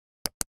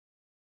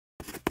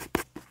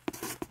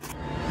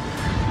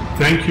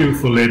Thank you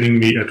for letting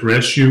me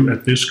address you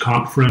at this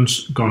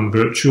conference gone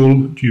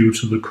virtual due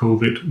to the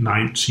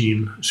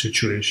COVID-19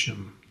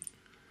 situation.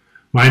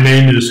 My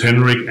name is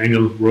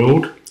Engell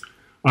Rhod.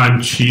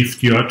 I'm Chief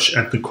Judge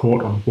at the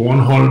Court of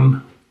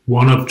Bornholm,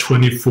 one of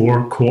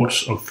 24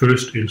 courts of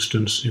first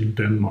instance in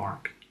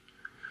Denmark.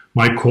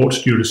 My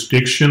court's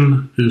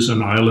jurisdiction is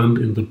an island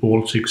in the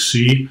Baltic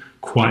Sea,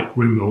 quite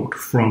remote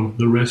from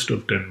the rest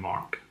of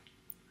Denmark.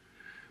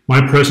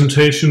 My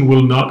presentation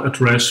will not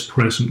address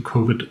present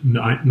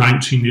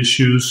COVID-19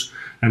 issues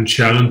and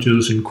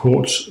challenges in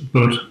courts,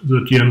 but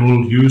the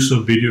general use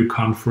of video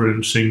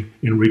conferencing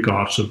in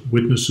regards of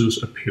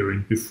witnesses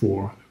appearing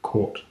before a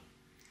court.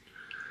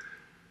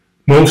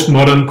 Most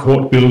modern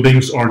court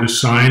buildings are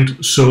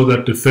designed so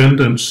that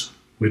defendants,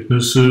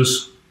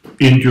 witnesses,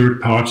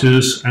 injured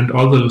parties, and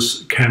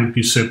others can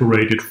be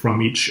separated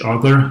from each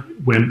other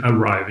when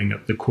arriving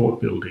at the court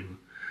building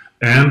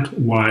and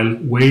while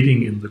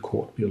waiting in the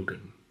court building.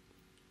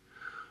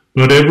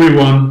 But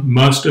everyone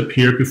must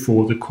appear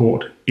before the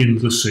court in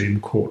the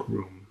same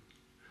courtroom.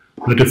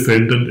 The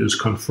defendant is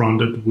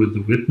confronted with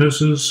the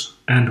witnesses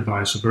and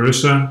vice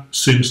versa,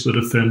 since the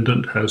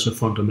defendant has a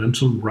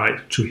fundamental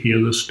right to hear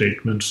the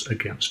statements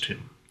against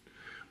him,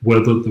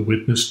 whether the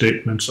witness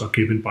statements are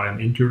given by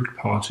an injured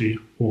party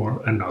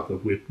or another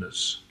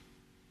witness.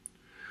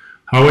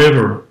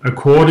 However,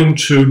 according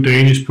to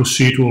Danish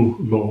procedural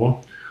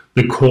law,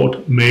 the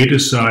court may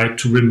decide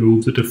to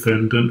remove the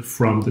defendant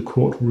from the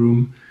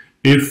courtroom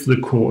if the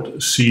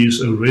court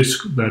sees a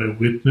risk that a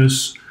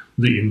witness,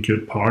 the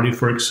injured party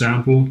for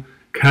example,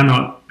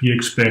 cannot be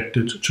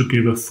expected to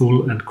give a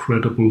full and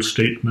credible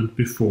statement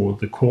before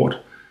the court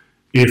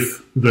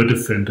if the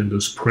defendant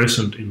is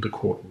present in the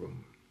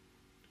courtroom.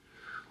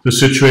 The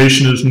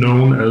situation is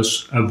known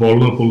as a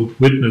vulnerable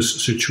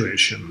witness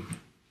situation.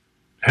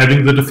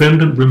 Having the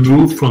defendant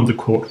removed from the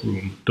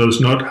courtroom does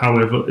not,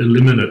 however,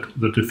 eliminate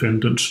the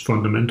defendant's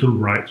fundamental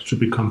right to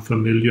become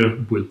familiar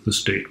with the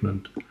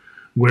statement.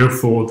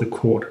 Wherefore, the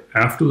court,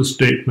 after the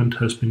statement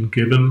has been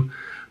given,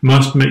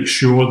 must make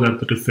sure that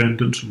the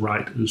defendant's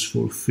right is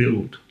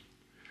fulfilled.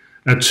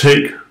 A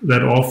take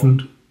that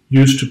often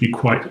used to be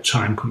quite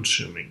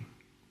time-consuming.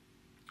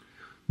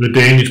 The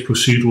Danish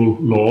procedural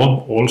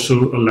law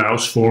also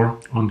allows for,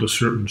 under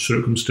certain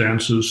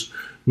circumstances,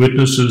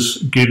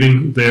 witnesses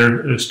giving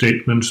their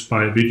statements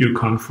by video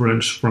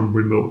conference from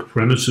remote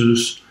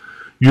premises,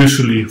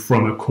 usually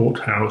from a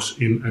courthouse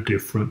in a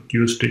different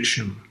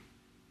jurisdiction.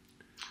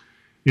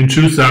 In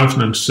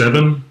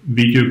 2007,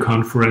 video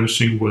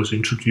conferencing was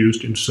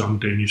introduced in some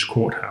Danish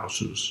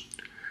courthouses,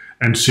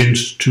 and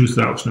since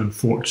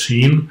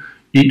 2014,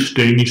 each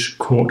Danish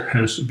court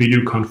has video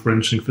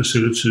conferencing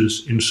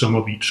facilities in some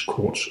of each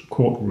court's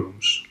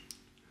courtrooms.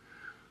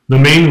 The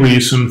main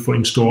reason for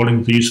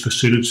installing these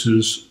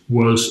facilities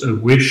was a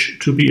wish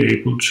to be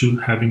able to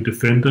having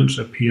defendants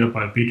appear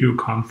by video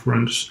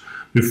conference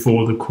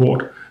before the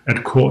court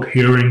at court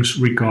hearings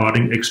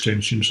regarding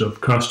extensions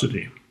of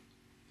custody.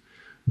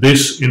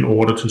 This in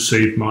order to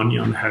save money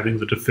on having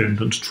the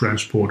defendants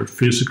transported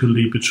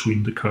physically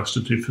between the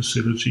custody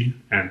facility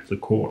and the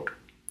court.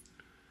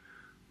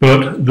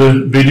 But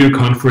the video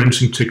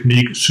conferencing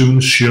technique soon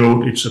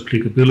showed its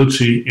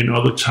applicability in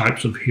other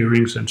types of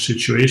hearings and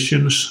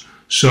situations,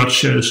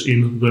 such as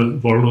in the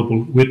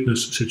vulnerable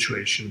witness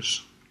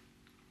situations.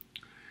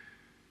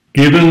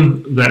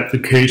 Given that the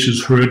case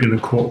is heard in a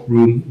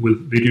courtroom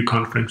with video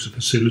conferencing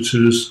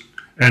facilities,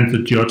 and the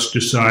judge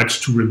decides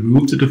to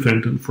remove the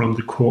defendant from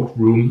the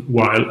courtroom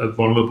while a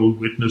vulnerable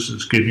witness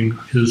is giving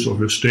his or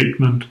her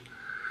statement,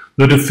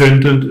 the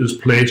defendant is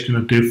placed in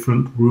a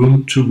different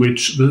room to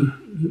which the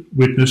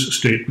witness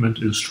statement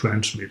is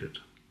transmitted.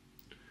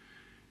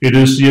 It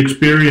is the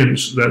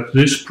experience that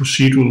this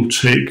procedural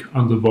take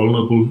on the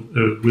vulnerable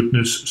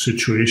witness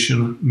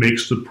situation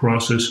makes the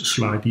process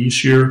slightly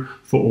easier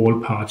for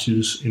all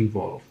parties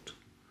involved.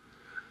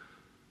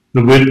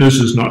 The witness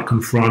is not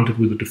confronted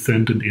with the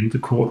defendant in the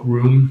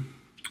courtroom,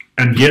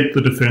 and yet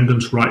the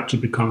defendant's right to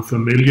become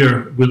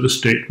familiar with the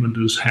statement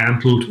is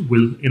handled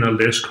in a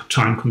less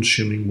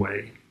time-consuming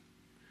way.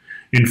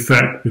 In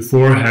fact,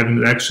 before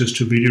having access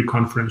to video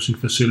conferencing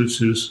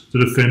facilities, the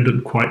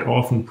defendant quite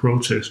often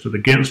protested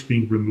against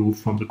being removed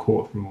from the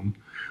courtroom,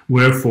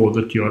 wherefore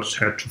the judge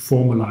had to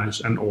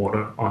formalize an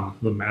order on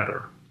the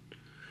matter.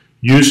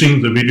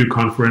 Using the video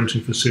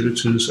conferencing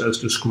facilities as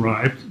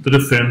described, the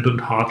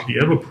defendant hardly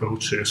ever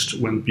protests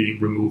when being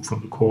removed from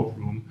the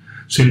courtroom,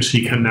 since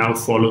he can now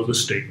follow the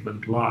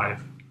statement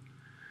live.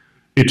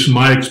 It's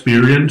my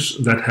experience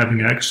that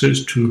having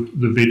access to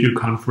the video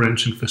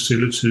conferencing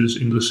facilities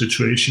in the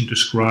situation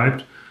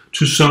described,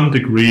 to some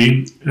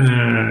degree,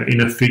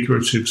 in a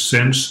figurative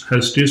sense,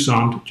 has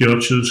disarmed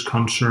judges'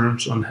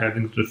 concerns on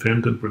having the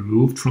defendant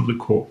removed from the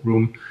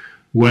courtroom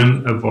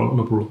when a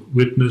vulnerable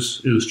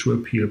witness is to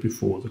appear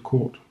before the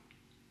court.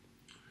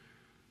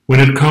 When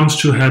it comes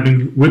to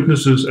having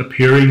witnesses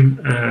appearing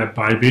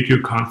by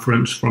video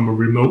conference from a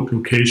remote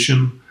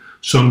location,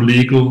 some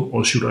legal,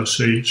 or should I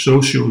say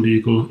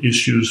socio-legal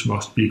issues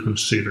must be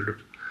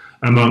considered.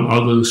 Among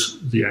others,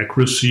 the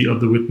accuracy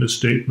of the witness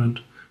statement,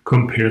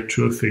 compared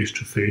to a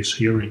face-to-face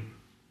hearing?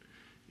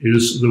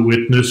 Is the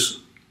witness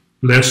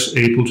less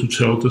able to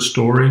tell the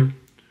story?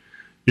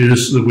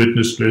 Is the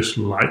witness less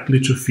likely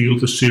to feel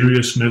the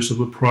seriousness of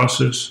the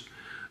process?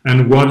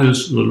 And what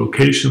is the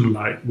location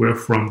like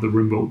wherefrom the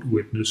remote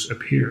witness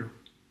appear?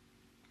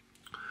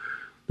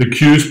 The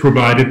cues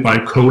provided by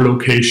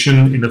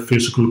co-location in a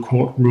physical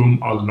courtroom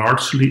are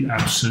largely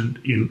absent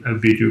in a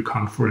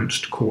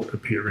video-conferenced court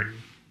appearing.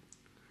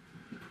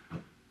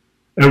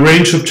 A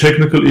range of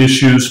technical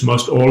issues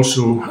must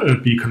also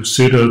be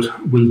considered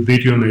with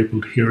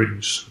video-enabled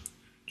hearings,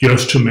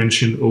 just to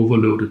mention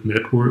overloaded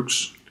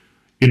networks,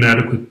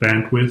 inadequate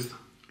bandwidth,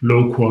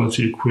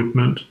 low-quality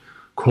equipment,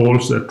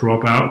 calls that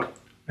drop out,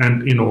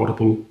 and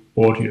inaudible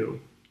audio.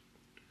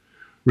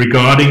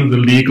 Regarding the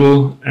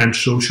legal and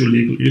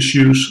socio-legal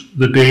issues,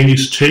 the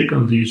Danish take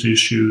on these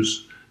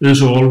issues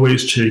is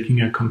always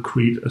taking a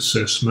concrete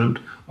assessment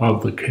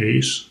of the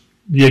case,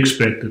 the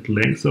expected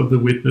length of the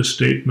witness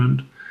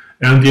statement,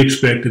 and the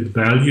expected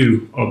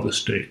value of the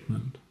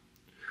statement.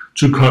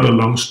 To cut a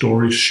long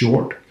story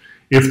short,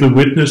 if the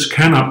witness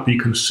cannot be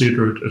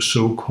considered a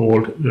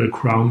so-called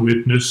crown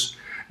witness,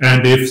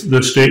 and if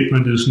the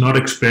statement is not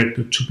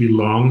expected to be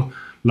long,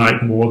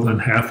 like more than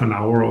half an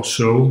hour or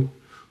so,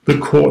 the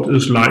court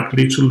is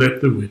likely to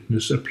let the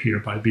witness appear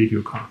by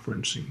video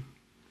conferencing.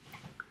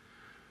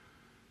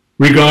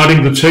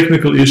 Regarding the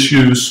technical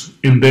issues,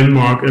 in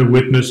Denmark, a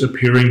witness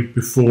appearing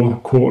before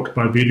court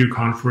by video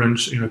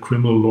conference in a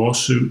criminal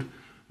lawsuit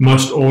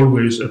must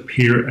always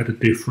appear at a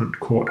different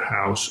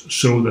courthouse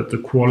so that the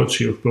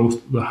quality of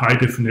both the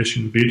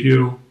high-definition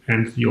video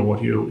and the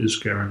audio is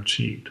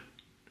guaranteed.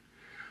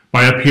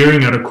 By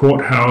appearing at a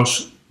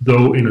courthouse,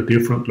 though in a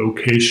different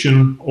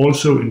location,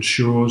 also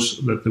ensures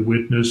that the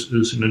witness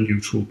is in a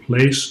neutral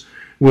place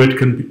where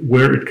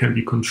it can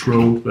be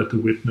controlled that the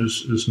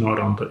witness is not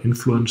under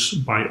influence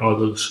by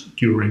others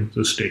during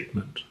the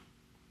statement.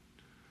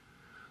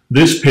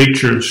 This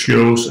picture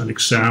shows an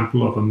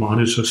example of a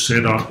monitor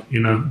set up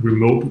in a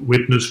remote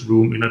witness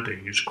room in a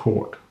Danish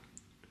court.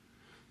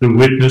 The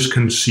witness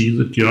can see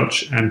the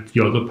judge and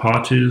the other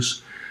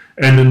parties,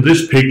 and in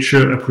this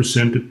picture a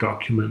presented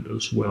document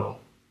as well.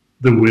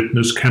 The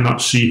witness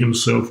cannot see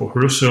himself or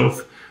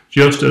herself,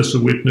 just as the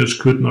witness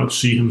could not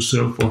see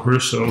himself or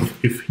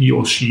herself if he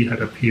or she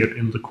had appeared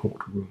in the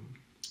courtroom.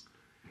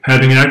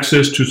 Having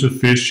access to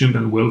sufficient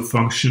and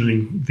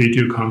well-functioning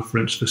video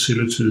conference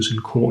facilities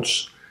in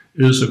courts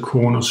is a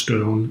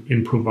cornerstone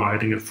in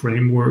providing a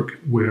framework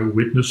where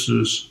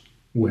witnesses,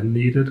 when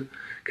needed,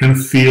 can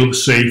feel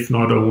safe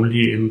not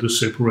only in the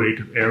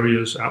separated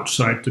areas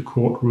outside the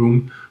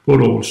courtroom,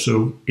 but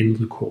also in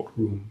the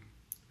courtroom.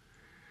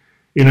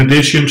 In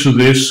addition to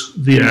this,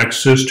 the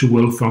access to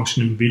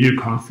well-functioning video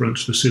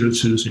conference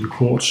facilities in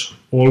courts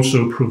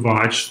also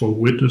provides for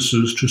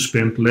witnesses to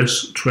spend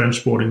less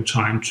transporting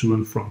time to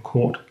and from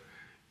court,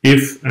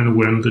 if and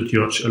when the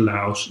judge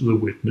allows the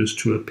witness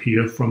to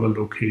appear from a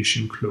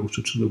location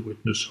closer to the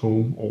witness'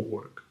 home or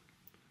work.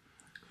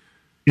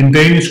 In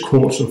Danish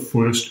courts of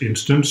first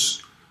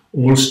instance,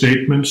 all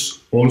statements,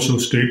 also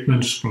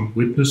statements from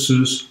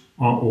witnesses,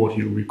 are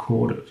audio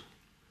recorded.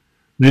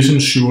 This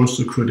ensures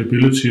the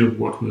credibility of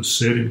what was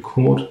said in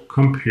court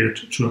compared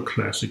to a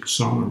classic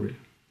summary.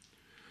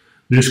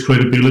 This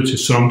credibility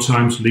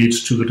sometimes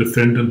leads to the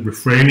defendant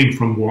refraining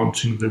from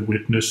wanting the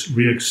witness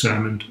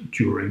re-examined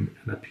during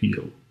an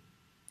appeal.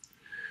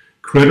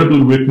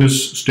 Credible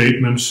witness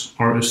statements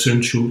are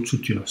essential to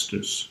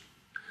justice,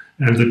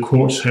 and the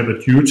courts have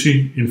a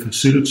duty in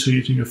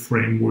facilitating a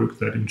framework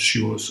that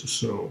ensures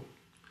so,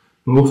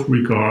 both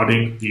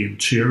regarding the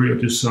interior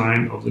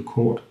design of the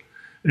court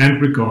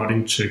and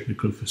regarding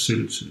technical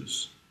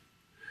facilities.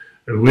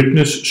 A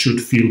witness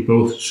should feel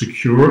both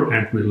secure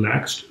and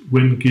relaxed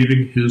when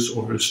giving his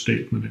or her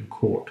statement in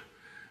court,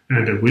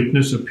 and a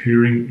witness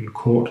appearing in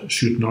court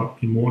should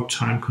not be more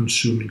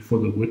time-consuming for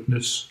the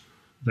witness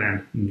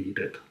than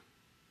needed.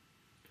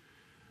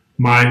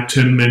 My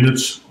 10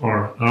 minutes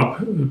are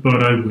up,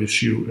 but I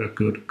wish you a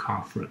good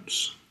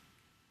conference.